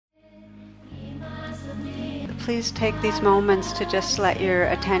please take these moments to just let your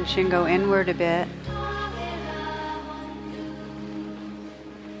attention go inward a bit.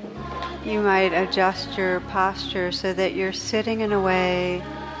 You might adjust your posture so that you're sitting in a way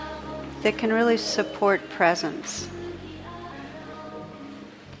that can really support presence.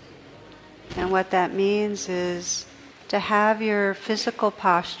 And what that means is to have your physical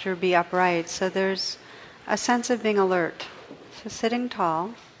posture be upright, so there's a sense of being alert. So sitting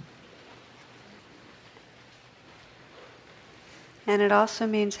tall. And it also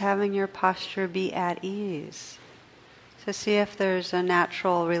means having your posture be at ease. So see if there's a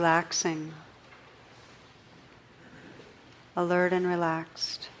natural relaxing, alert and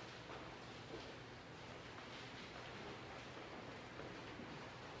relaxed.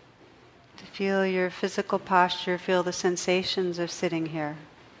 To feel your physical posture, feel the sensations of sitting here.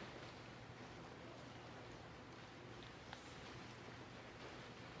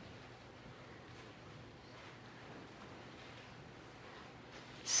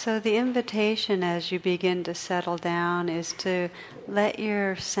 So the invitation as you begin to settle down is to let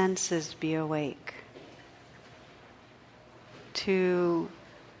your senses be awake, to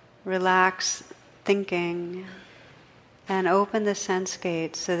relax thinking and open the sense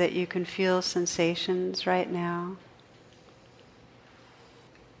gate so that you can feel sensations right now.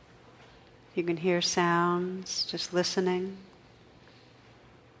 You can hear sounds, just listening.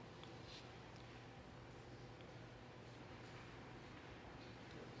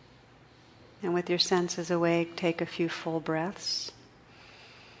 And with your senses awake, take a few full breaths.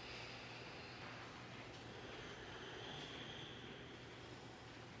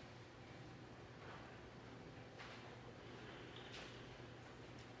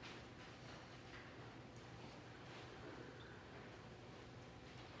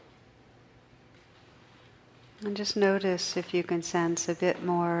 And just notice if you can sense a bit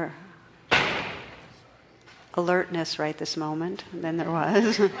more alertness right this moment than there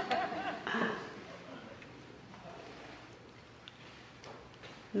was.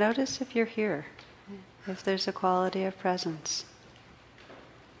 Notice if you're here, if there's a quality of presence.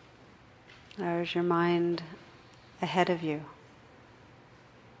 Or is your mind ahead of you?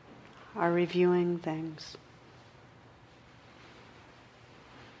 Are reviewing things?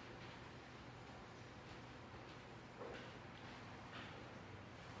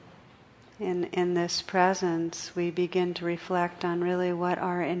 In this presence, we begin to reflect on really what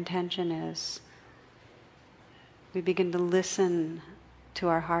our intention is. We begin to listen to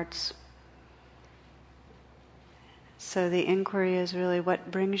our hearts. So the inquiry is really,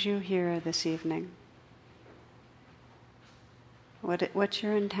 what brings you here this evening? What's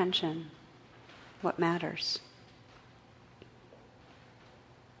your intention? What matters?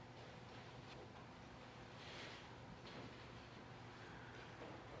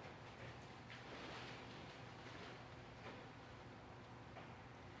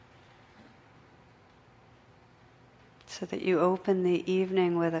 So that you open the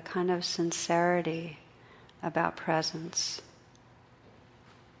evening with a kind of sincerity about presence.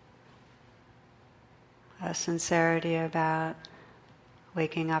 A sincerity about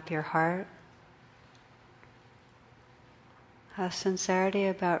waking up your heart. A sincerity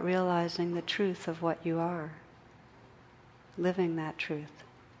about realizing the truth of what you are. Living that truth.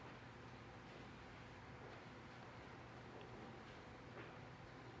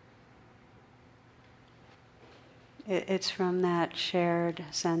 It's from that shared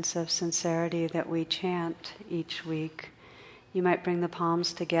sense of sincerity that we chant each week. You might bring the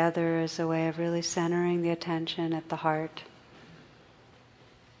palms together as a way of really centering the attention at the heart.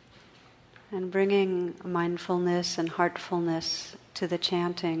 And bringing mindfulness and heartfulness to the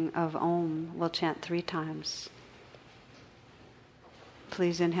chanting of Om. We'll chant 3 times.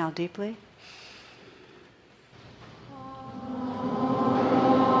 Please inhale deeply.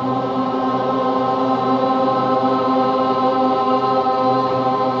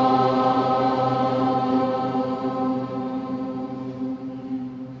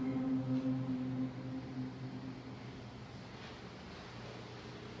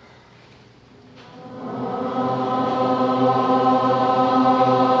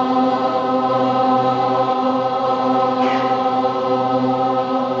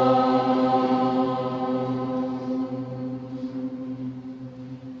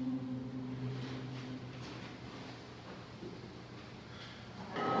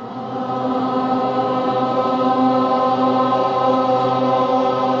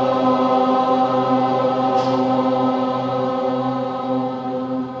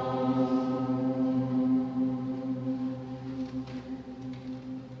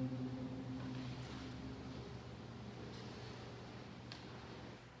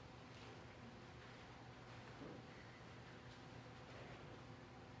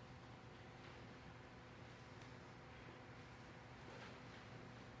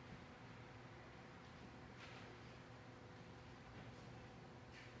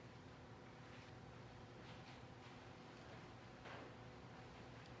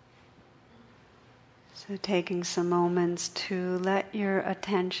 So taking some moments to let your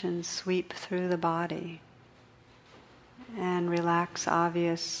attention sweep through the body and relax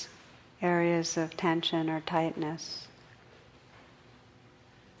obvious areas of tension or tightness.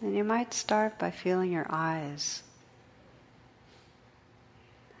 And you might start by feeling your eyes.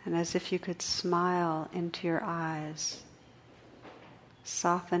 And as if you could smile into your eyes,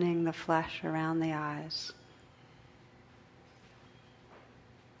 softening the flesh around the eyes.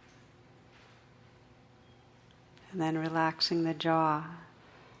 And then relaxing the jaw,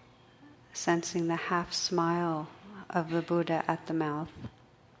 sensing the half smile of the Buddha at the mouth.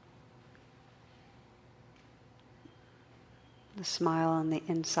 The smile on the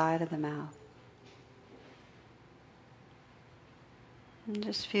inside of the mouth. And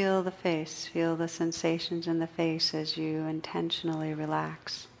just feel the face, feel the sensations in the face as you intentionally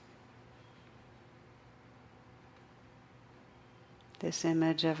relax. This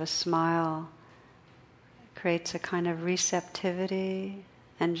image of a smile creates a kind of receptivity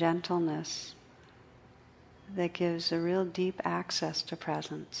and gentleness that gives a real deep access to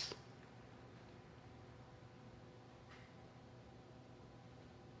presence.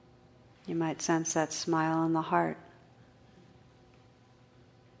 You might sense that smile in the heart,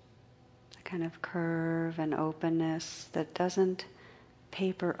 a kind of curve and openness that doesn't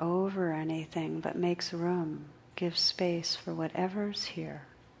paper over anything but makes room, gives space for whatever's here.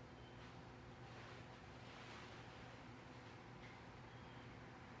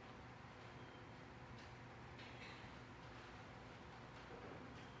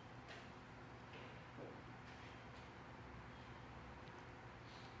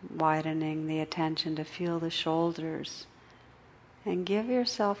 Widening the attention to feel the shoulders and give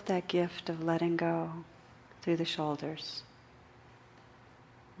yourself that gift of letting go through the shoulders,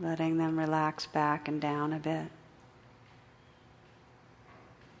 letting them relax back and down a bit.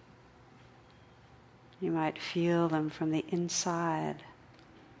 You might feel them from the inside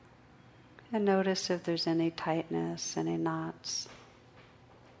and notice if there's any tightness, any knots.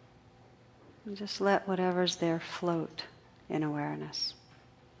 And just let whatever's there float in awareness.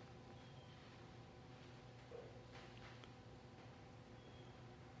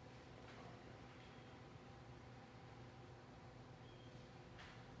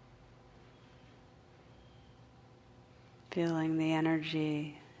 Feeling the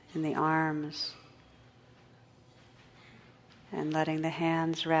energy in the arms and letting the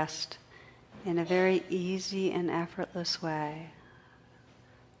hands rest in a very easy and effortless way.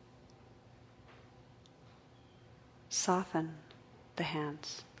 Soften the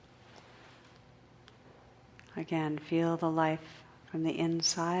hands. Again, feel the life from the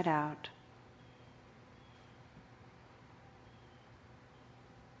inside out.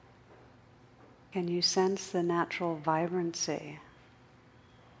 Can you sense the natural vibrancy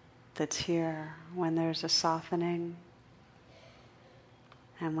that's here when there's a softening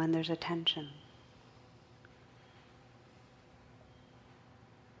and when there's a tension?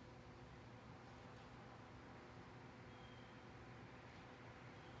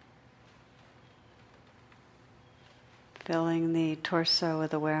 Filling the torso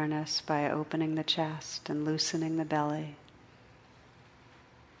with awareness by opening the chest and loosening the belly.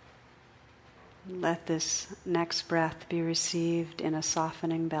 Let this next breath be received in a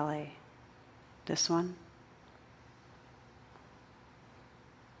softening belly. This one.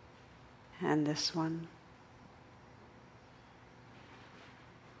 And this one.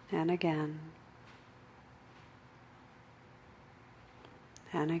 And again.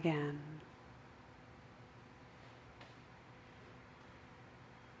 And again.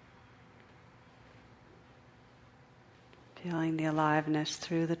 Feeling the aliveness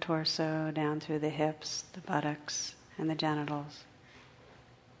through the torso, down through the hips, the buttocks, and the genitals.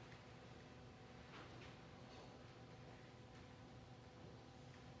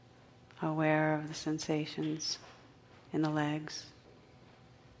 Aware of the sensations in the legs.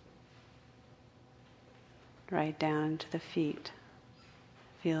 Right down into the feet.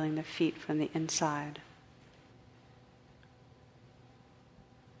 Feeling the feet from the inside.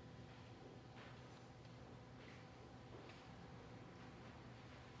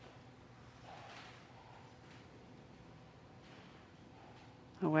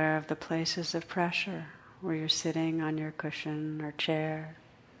 Aware of the places of pressure where you're sitting on your cushion or chair,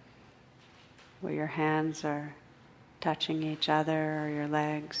 where your hands are touching each other or your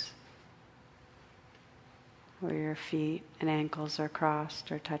legs, where your feet and ankles are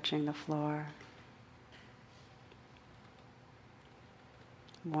crossed or touching the floor.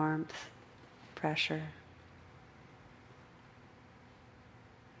 Warmth, pressure.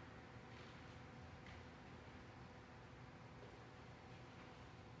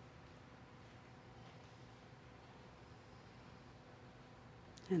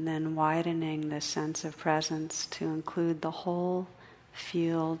 And then widening this sense of presence to include the whole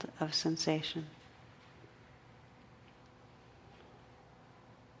field of sensation.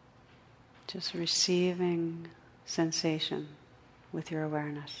 Just receiving sensation with your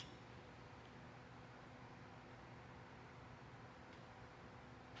awareness.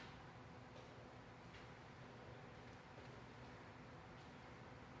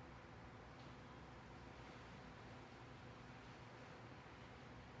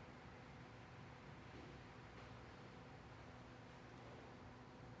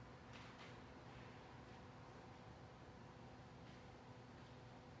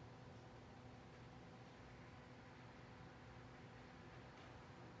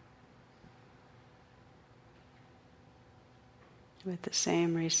 With the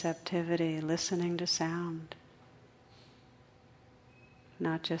same receptivity, listening to sound.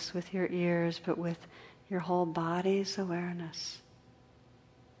 Not just with your ears, but with your whole body's awareness.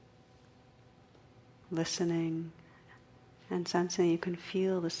 Listening and sensing you can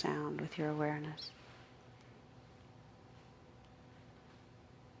feel the sound with your awareness.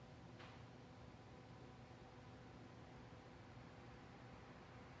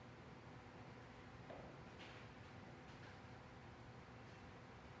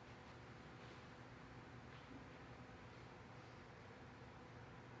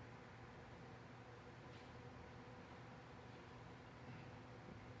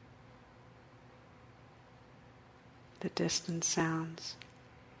 The distant sounds.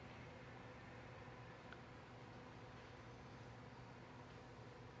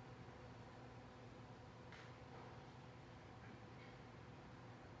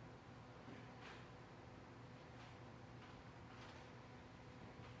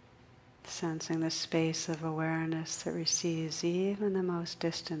 Sensing the space of awareness that receives even the most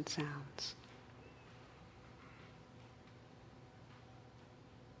distant sounds.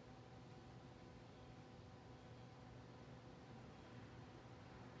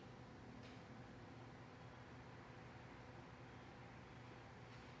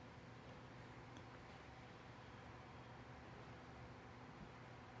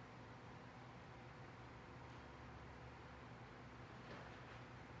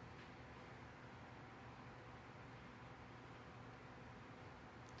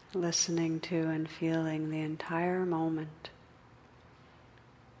 Listening to and feeling the entire moment.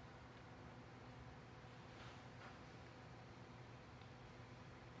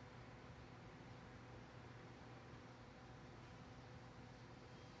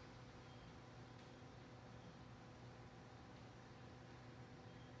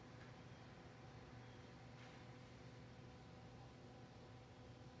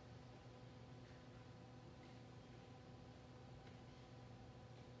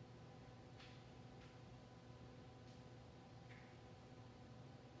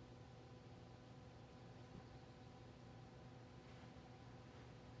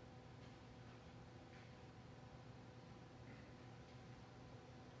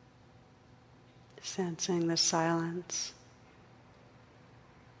 Sensing the silence,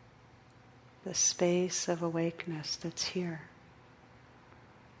 the space of awakeness that's here,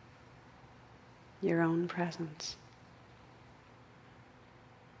 your own presence.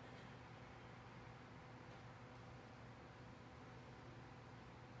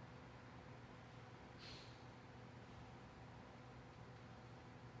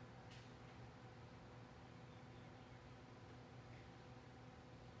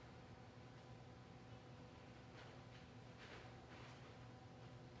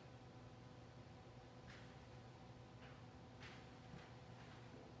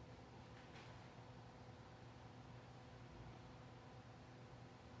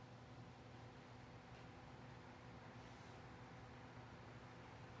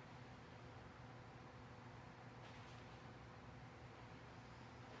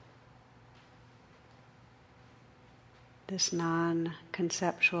 This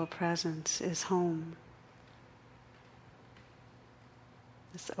non-conceptual presence is home.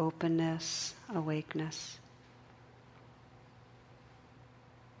 This openness, awakeness.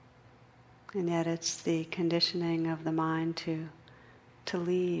 And yet it's the conditioning of the mind to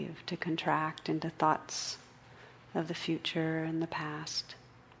leave, to contract into thoughts of the future and the past.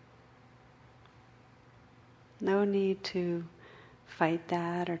 No need to fight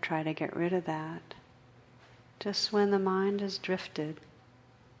that or try to get rid of that. Just when the mind has drifted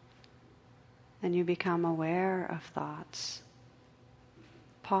and you become aware of thoughts,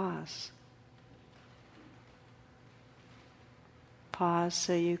 pause. Pause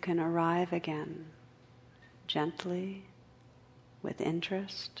so you can arrive again, gently, with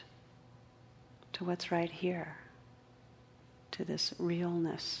interest, to what's right here. to this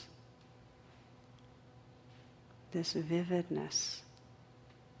realness, this vividness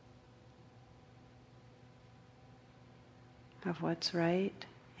of what's right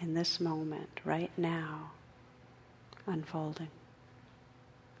in this moment, right now, unfolding.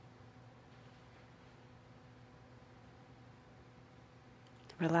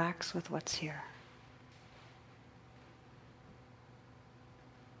 Relax with what's here.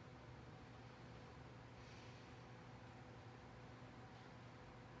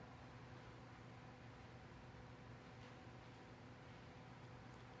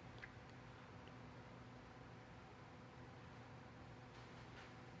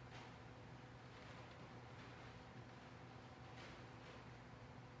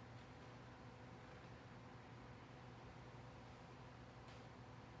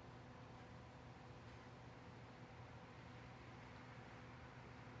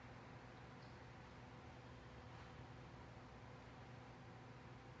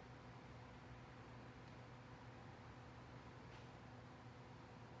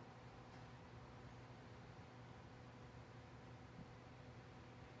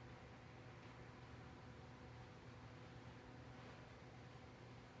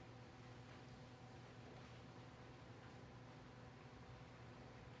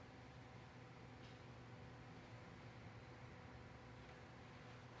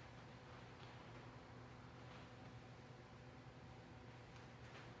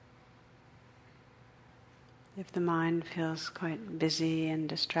 If the mind feels quite busy and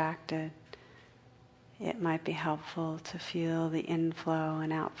distracted, it might be helpful to feel the inflow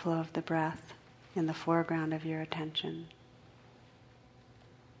and outflow of the breath in the foreground of your attention.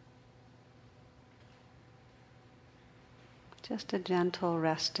 Just a gentle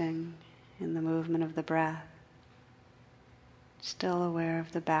resting in the movement of the breath, still aware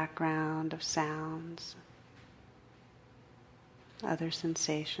of the background of sounds, other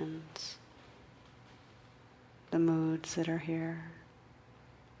sensations, the moods that are here.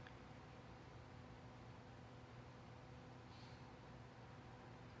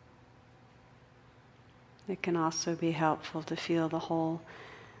 It can also be helpful to feel the whole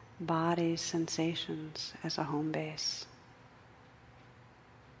body's sensations as a home base.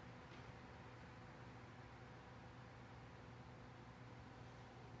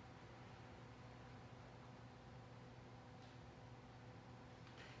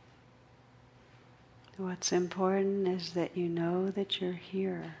 What's important is that you know that you're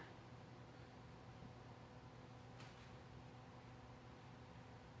here.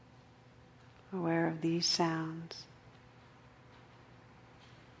 Aware of these sounds.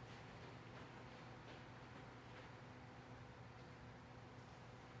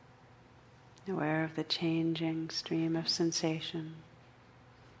 Aware of the changing stream of sensation.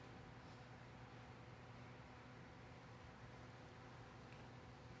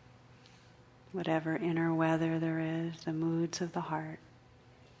 Whatever inner weather there is, the moods of the heart,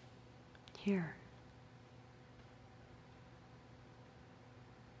 here.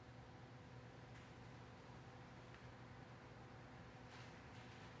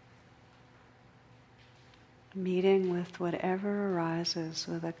 Meeting with whatever arises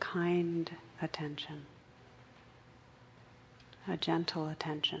with a kind attention, a gentle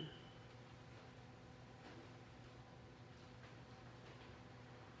attention.